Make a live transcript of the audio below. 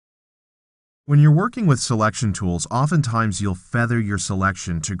When you're working with selection tools, oftentimes you'll feather your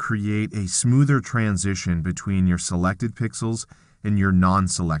selection to create a smoother transition between your selected pixels and your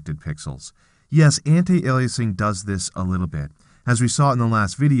non-selected pixels. Yes, anti-aliasing does this a little bit. As we saw in the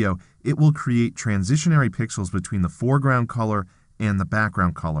last video, it will create transitionary pixels between the foreground color and the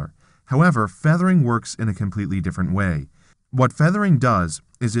background color. However, feathering works in a completely different way. What feathering does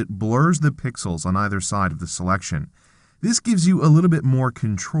is it blurs the pixels on either side of the selection. This gives you a little bit more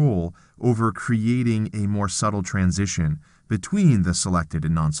control over creating a more subtle transition between the selected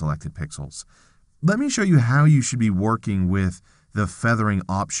and non-selected pixels. Let me show you how you should be working with the feathering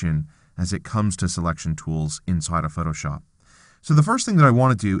option as it comes to selection tools inside of Photoshop. So the first thing that I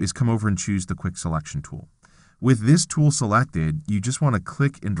want to do is come over and choose the Quick Selection tool. With this tool selected, you just want to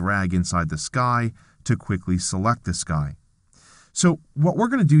click and drag inside the sky to quickly select the sky. So what we're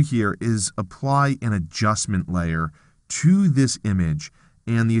going to do here is apply an adjustment layer to this image,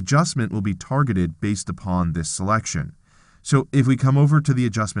 and the adjustment will be targeted based upon this selection. So if we come over to the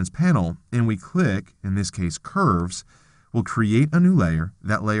Adjustments panel and we click, in this case, Curves, we'll create a new layer.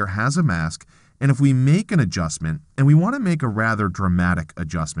 That layer has a mask, and if we make an adjustment, and we want to make a rather dramatic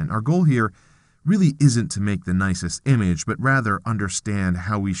adjustment, our goal here really isn't to make the nicest image, but rather understand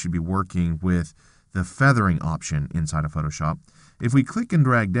how we should be working with the feathering option inside of Photoshop. If we click and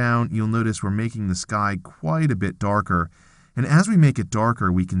drag down, you'll notice we're making the sky quite a bit darker. And as we make it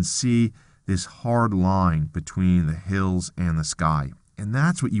darker, we can see this hard line between the hills and the sky. And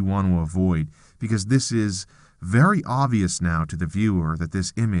that's what you want to avoid, because this is very obvious now to the viewer that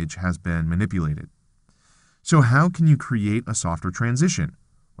this image has been manipulated. So how can you create a softer transition?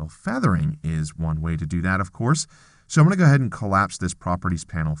 Well, feathering is one way to do that, of course. So I'm going to go ahead and collapse this Properties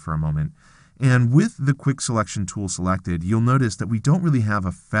panel for a moment. And with the Quick Selection tool selected, you'll notice that we don't really have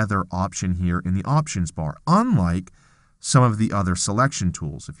a feather option here in the options bar, unlike some of the other selection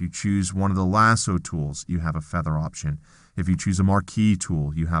tools. If you choose one of the lasso tools, you have a feather option. If you choose a marquee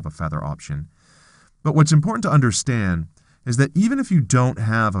tool, you have a feather option. But what's important to understand is that even if you don't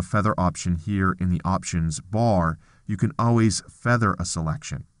have a feather option here in the options bar, you can always feather a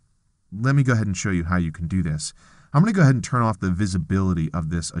selection. Let me go ahead and show you how you can do this. I'm going to go ahead and turn off the visibility of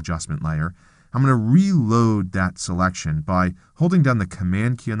this adjustment layer. I'm going to reload that selection by holding down the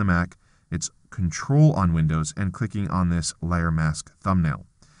Command key on the Mac, it's Control on Windows, and clicking on this Layer Mask thumbnail.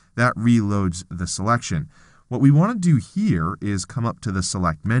 That reloads the selection. What we want to do here is come up to the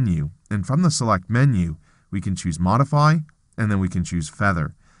Select menu, and from the Select menu, we can choose Modify, and then we can choose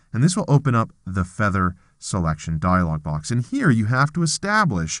Feather. And this will open up the Feather Selection dialog box. And here you have to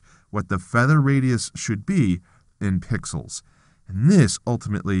establish what the feather radius should be in pixels. And this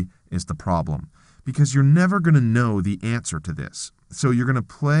ultimately is the problem, because you're never going to know the answer to this. So you're going to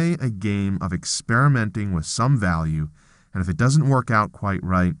play a game of experimenting with some value, and if it doesn't work out quite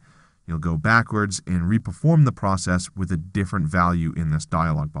right, you'll go backwards and reperform the process with a different value in this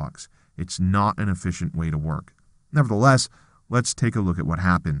dialog box. It's not an efficient way to work. Nevertheless, let's take a look at what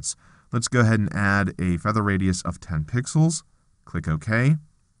happens. Let's go ahead and add a feather radius of 10 pixels. Click OK.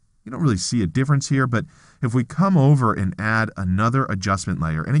 You don't really see a difference here, but if we come over and add another adjustment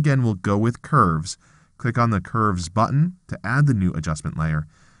layer, and again, we'll go with Curves, click on the Curves button to add the new adjustment layer,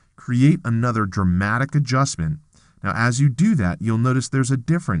 create another dramatic adjustment. Now, as you do that, you'll notice there's a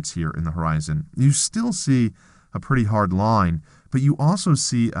difference here in the horizon. You still see a pretty hard line, but you also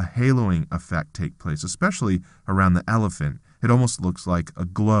see a haloing effect take place, especially around the elephant. It almost looks like a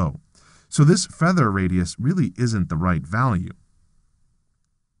glow. So this feather radius really isn't the right value.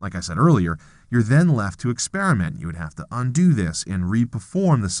 Like I said earlier, you're then left to experiment. You would have to undo this and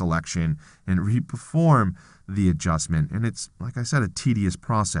reperform the selection and reperform the adjustment. And it's, like I said, a tedious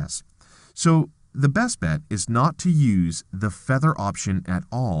process. So the best bet is not to use the feather option at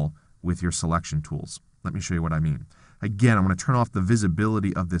all with your selection tools. Let me show you what I mean. Again, I'm going to turn off the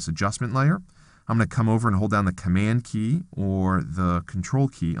visibility of this adjustment layer. I'm going to come over and hold down the Command key or the Control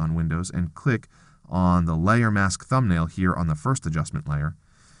key on Windows and click on the Layer Mask thumbnail here on the first adjustment layer.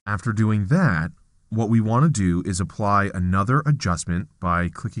 After doing that, what we want to do is apply another adjustment by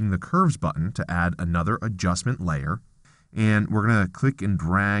clicking the Curves button to add another adjustment layer. And we're going to click and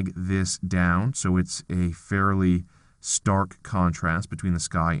drag this down so it's a fairly stark contrast between the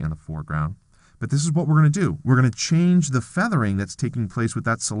sky and the foreground. But this is what we're going to do. We're going to change the feathering that's taking place with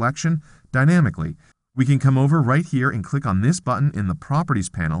that selection dynamically. We can come over right here and click on this button in the Properties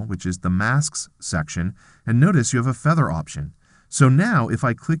panel, which is the Masks section, and notice you have a feather option. So now, if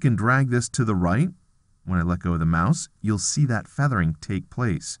I click and drag this to the right, when I let go of the mouse, you'll see that feathering take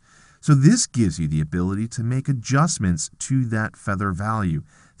place. So this gives you the ability to make adjustments to that feather value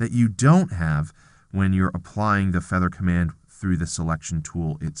that you don't have when you're applying the feather command through the selection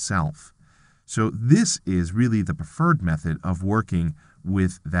tool itself. So this is really the preferred method of working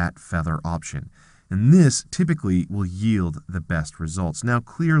with that feather option. And this typically will yield the best results. Now,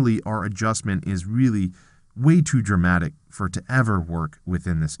 clearly, our adjustment is really way too dramatic for it to ever work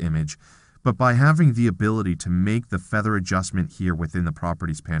within this image. But by having the ability to make the feather adjustment here within the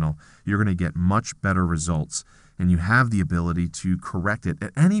Properties panel, you're going to get much better results. And you have the ability to correct it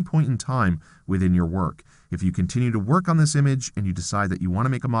at any point in time within your work. If you continue to work on this image and you decide that you want to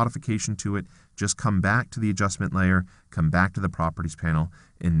make a modification to it, just come back to the adjustment layer, come back to the Properties panel,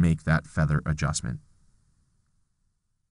 and make that feather adjustment.